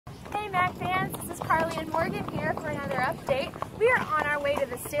Hey Mac fans, this is Carly and Morgan here for another update. We are on our way to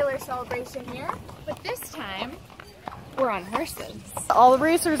the Sailor Celebration here, but this time we're on horses. All the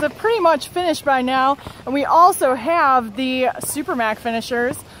racers have pretty much finished by now, and we also have the Super Mac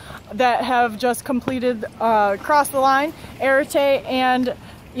finishers that have just completed across the line, Arete and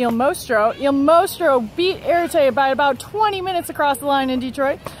Il Mostro. Il Mostro beat Arete by about 20 minutes across the line in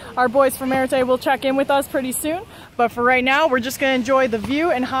Detroit. Our boys from Arete will check in with us pretty soon, but for right now, we're just going to enjoy the view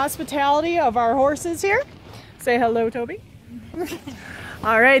and hospitality of our horses here. Say hello, Toby.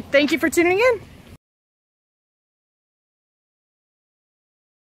 All right, thank you for tuning in.